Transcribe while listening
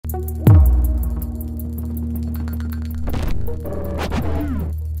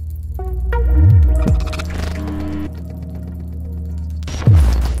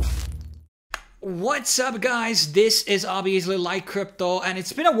What's up, guys? This is obviously Lite Crypto, and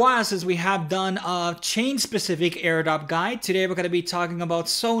it's been a while since we have done a chain-specific airdrop guide. Today we're going to be talking about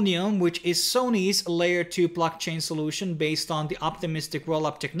Soneium, which is Sony's layer 2 blockchain solution based on the optimistic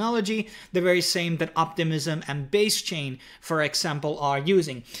rollup technology, the very same that Optimism and Base Chain, for example, are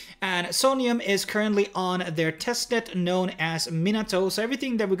using. And Soneium is currently on their testnet known as Minato, so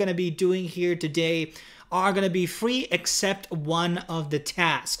everything that we're going to be doing here today are going to be free except one of the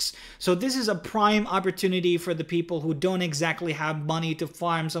tasks. So this is a prime opportunity for the people who don't exactly have money to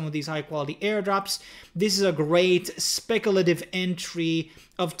farm some of these high quality airdrops. This is a great speculative entry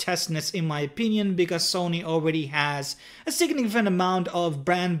of testnets in my opinion, because Sony already has a significant amount of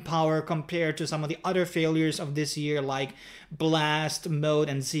brand power compared to some of the other failures of this year like Blast, Mode,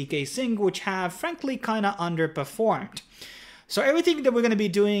 and ZK Sync, which have frankly kind of underperformed. So everything that we're going to be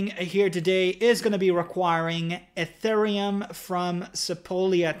doing here today is going to be requiring Ethereum from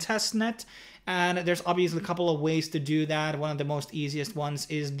Sepolia testnet. And there's obviously a couple of ways to do that. One of the most easiest ones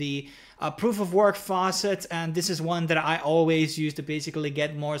is the proof of work faucet. And this is one that I always use to basically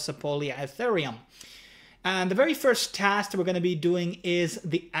get more Sepolia Ethereum. And the very first task that we're going to be doing is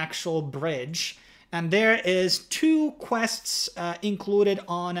the actual bridge. And there is 2 quests included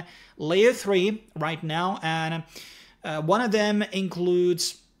on layer 3 right now. And one of them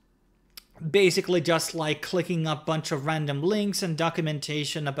includes basically just like clicking a bunch of random links and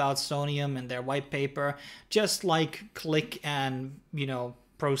documentation about Soneium and their white paper. Just like click and,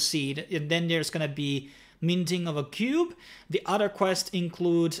 proceed. And then there's going to be minting of a cube. The other quest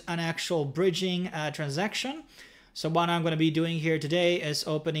includes an actual bridging transaction. So what I'm going to be doing here today is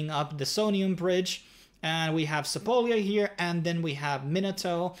opening up the Soneium bridge. And we have Sepolia here, and then we have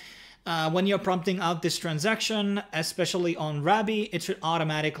Minato. When you're prompting out this transaction, especially on Rabby, it should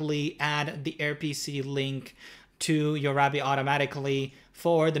automatically add the RPC link to your Rabby automatically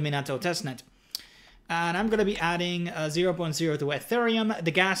for the Minato testnet. And I'm going to be adding 0.0 to Ethereum.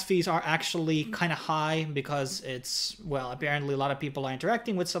 The gas fees are actually kind of high because it's, well, apparently a lot of people are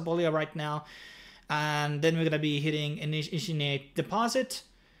interacting with Sepolia right now. And then we're going to be hitting initiate deposit.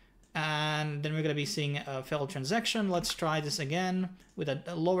 And then we're going to be seeing a failed transaction. Let's try this again with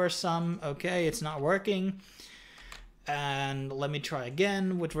a lower sum. Okay, it's not working. And let me try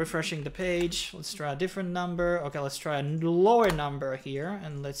again with refreshing the page. Let's try a different number. Okay, let's try a lower number here.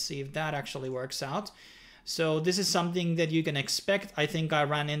 And let's see if that actually works out. So this is something that you can expect. I think I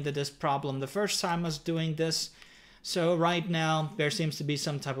ran into this problem the first time I was doing this. So right now, there seems to be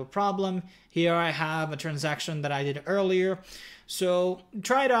some type of problem. Here I have a transaction that I did earlier. So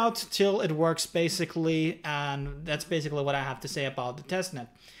try it out till it works basically, and that's basically what I have to say about the testnet.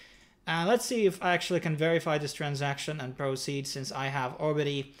 And let's see if I actually can verify this transaction and proceed, since I have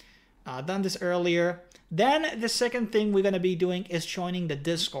already done this earlier. Then the second thing we're going to be doing is joining the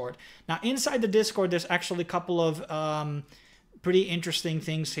Discord. Now inside the Discord, there's actually a couple of pretty interesting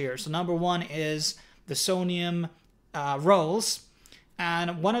things here. So number one is the Soneium roles.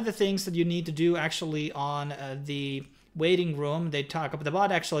 And one of the things that you need to do actually on the waiting room, the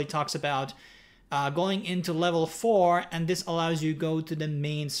bot actually talks about going into level 4, and this allows you to go to the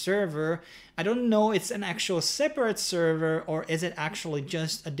main server. I don't know it's an actual separate server or is it actually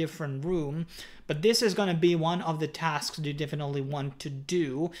just a different room, but this is going to be one of the tasks you definitely want to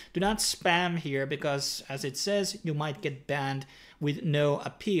do. Do not spam here because, as it says, you might get banned with no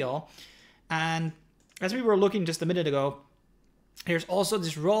appeal. And as we were looking just a minute ago, there's also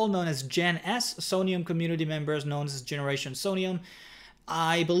this role known as Gen S, Soneium community members known as Generation Soneium.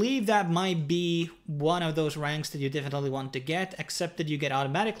 I believe that might be one of those ranks that you definitely want to get, except that you get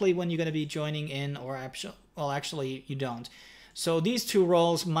automatically when you're going to be joining in, or actually you don't. So these 2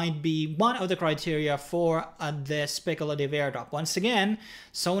 roles might be one of the criteria for the speculative airdrop. Once again,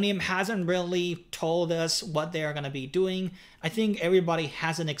 Soneium hasn't really told us what they are going to be doing. I think everybody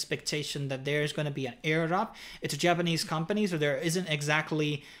has an expectation that there's going to be an airdrop. It's a Japanese company, so there isn't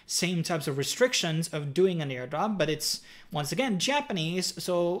exactly same types of restrictions of doing an airdrop, but it's, once again, Japanese,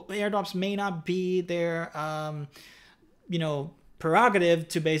 so airdrops may not be their, prerogative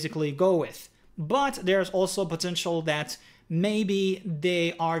to basically go with. But there's also potential that maybe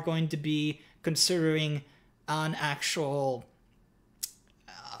they are going to be considering an actual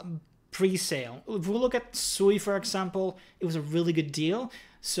pre-sale. If we look at Sui, for example, it was a really good deal.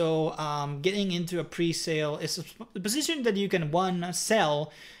 So getting into a pre-sale is a position that you can, one,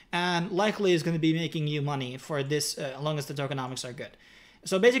 sell, and likely is going to be making you money for this as long as the tokenomics are good.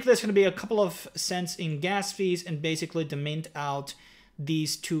 So basically there's going to be a couple of cents in gas fees and basically to mint out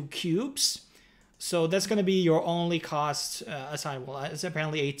these 2 cubes. So that's going to be your only cost, it's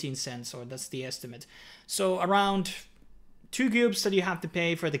apparently 18 cents, or that's the estimate. So around 2 cubes that you have to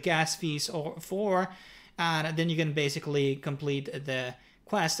pay for the gas fees and then you can basically complete the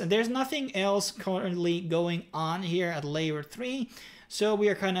quest. And there's nothing else currently going on here at layer 3, so we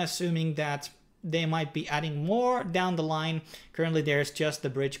are kind of assuming that they might be adding more down the line. Currently there's just the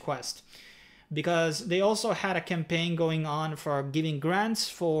bridge quest, because they also had a campaign going on for giving grants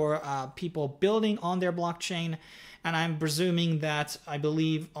for people building on their blockchain. And I'm presuming that, I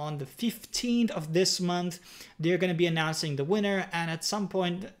believe on the 15th of this month, they're going to be announcing the winner. And at some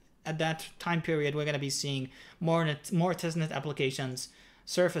point at that time period, we're going to be seeing more testnet applications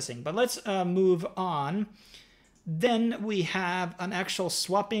surfacing. But let's move on. Then we have an actual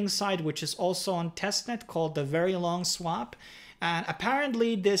swapping site, which is also on testnet, called the Very Long Swap. And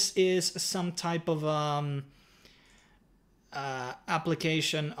apparently this is some type of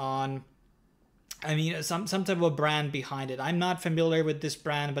application on, I mean, some type of a brand behind it. I'm not familiar with this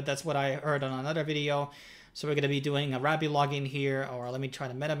brand, but that's what I heard on another video. So we're going to be doing a Rappi login here, or let me try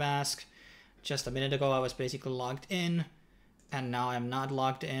the MetaMask. Just a minute ago, I was basically logged in, and now I'm not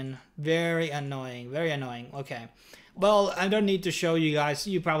logged in. Very annoying, very annoying. Okay. Well, I don't need to show you guys.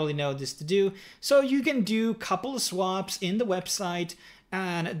 You probably know this to do. So you can do a couple of swaps in the website,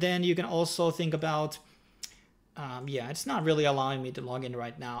 and then you can also think about, yeah, it's not really allowing me to log in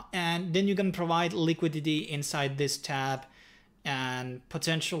right now. And then you can provide liquidity inside this tab, and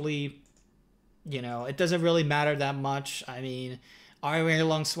potentially, you know, it doesn't really matter that much. I mean, are Very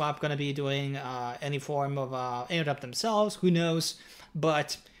Long Swap going to be doing any form of airdrop themselves? Who knows?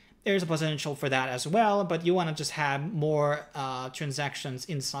 But there's a potential for that as well. But you want to just have more transactions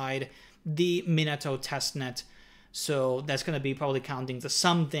inside the Minato testnet. So that's going to be probably counting to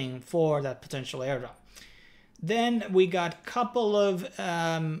something for that potential airdrop. Then we got a couple of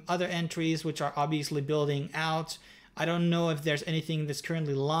other entries which are obviously building out. I don't know if there's anything that's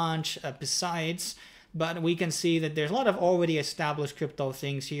currently launched besides, but we can see that there's a lot of already established crypto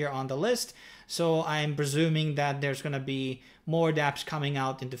things here on the list. So I'm presuming that there's going to be more dApps coming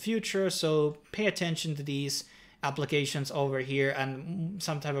out in the future. So pay attention to these applications over here and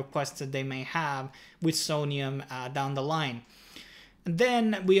some type of quests that they may have with Soneium down the line. And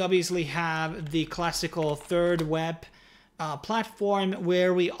then we obviously have the classical third web platform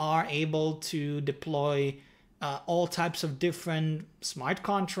where we are able to deploy all types of different smart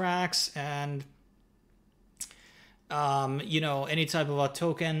contracts and you know, any type of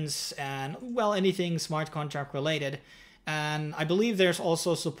tokens and, well, anything smart contract related. And I believe there's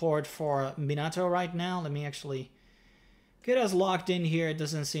also support for Minato right now. Let me actually get us logged in here. It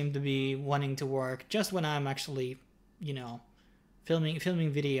doesn't seem to be wanting to work just when I'm actually, you know, filming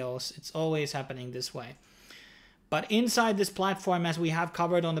videos. It's always happening this way. But inside this platform, as we have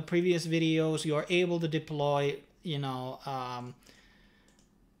covered on the previous videos, you're able to deploy, you know,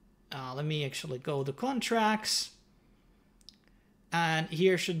 let me actually go to contracts. And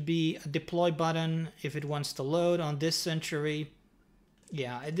here should be a deploy button if it wants to load on this century.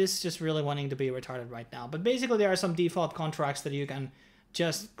 Yeah, it is just really wanting to be retarded right now. But basically there are some default contracts that you can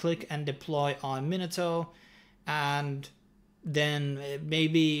just click and deploy on Minato. And then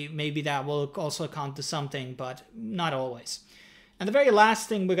maybe that will also count to something, but not always. And the very last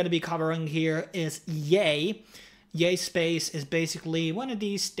thing we're going to be covering here is Yay. Yay Space is basically one of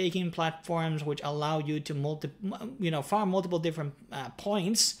these staking platforms which allow you to farm multiple different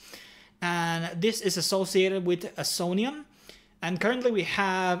points, and this is associated with a Soneium. And currently we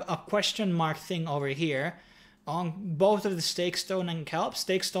have a question mark thing over here on both of the Stakestone and Kelp.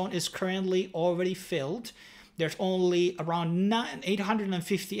 Stakestone is currently already filled. There's only around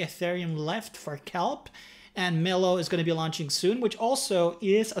 850 Ethereum left for Kelp. And Melo is going to be launching soon, which also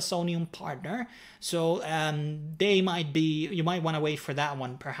is a Soneium partner. So you might want to wait for that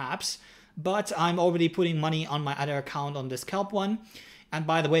one perhaps. But I'm already putting money on my other account on this Kelp one. And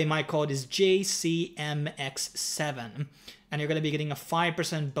by the way, my code is JCMX7. And you're going to be getting a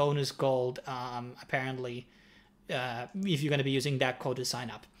 5% bonus gold, apparently, if you're going to be using that code to sign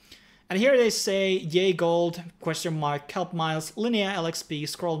up. And here they say Yay Gold, question mark, Kelp Miles, Linea LXP,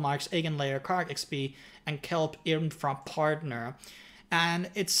 Scroll Marks, Eigenlayer, Kark XP, and Kelp Infra Partner. And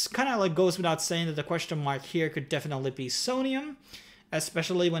it's kind of like goes without saying that the question mark here could definitely be Soneium,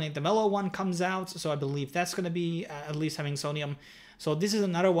 especially when the Melo one comes out. So I believe that's going to be at least having Soneium. So this is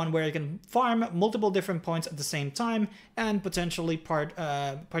another one where you can farm multiple different points at the same time and potentially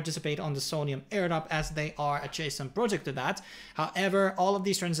participate on the Soneium Airdrop, as they are adjacent project to that. However, all of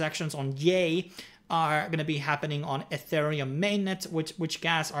these transactions on Yay are going to be happening on Ethereum mainnet, which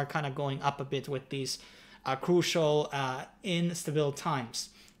gas are kind of going up a bit with these crucial instable times.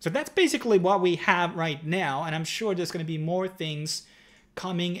 So that's basically what we have right now, and I'm sure there's going to be more things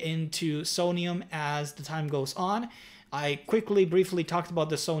coming into Soneium as the time goes on. I quickly, briefly talked about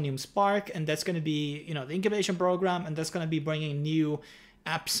the Soneium Spark, and that's going to be, you know, the incubation program, and that's going to be bringing new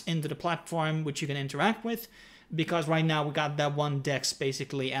apps into the platform which you can interact with. Because right now we got that one DEX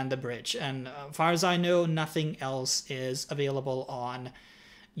basically and the bridge, and as far as I know, nothing else is available on,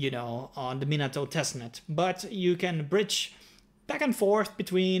 you know, on the Minato testnet. But you can bridge back and forth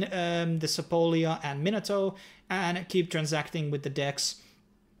between the Sepolia and Minato and keep transacting with the DEX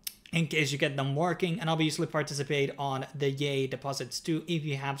in case you get them working, and obviously participate on the Yay deposits too if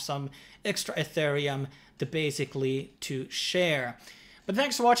you have some extra Ethereum to share. But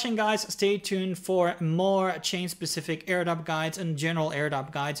thanks for watching, guys. Stay tuned for more chain-specific airdrop guides and general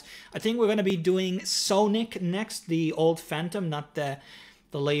airdrop guides. I think we're going to be doing Sonic next, the old Phantom, not the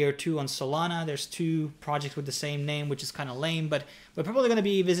layer 2 on Solana. There's 2 projects with the same name, which is kind of lame, but we're probably going to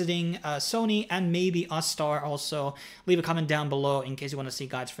be visiting Sony and maybe Ustar also. Leave a comment down below in case you want to see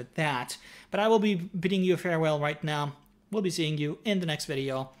guides for that. But I will be bidding you farewell right now. We'll be seeing you in the next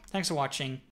video. Thanks for watching.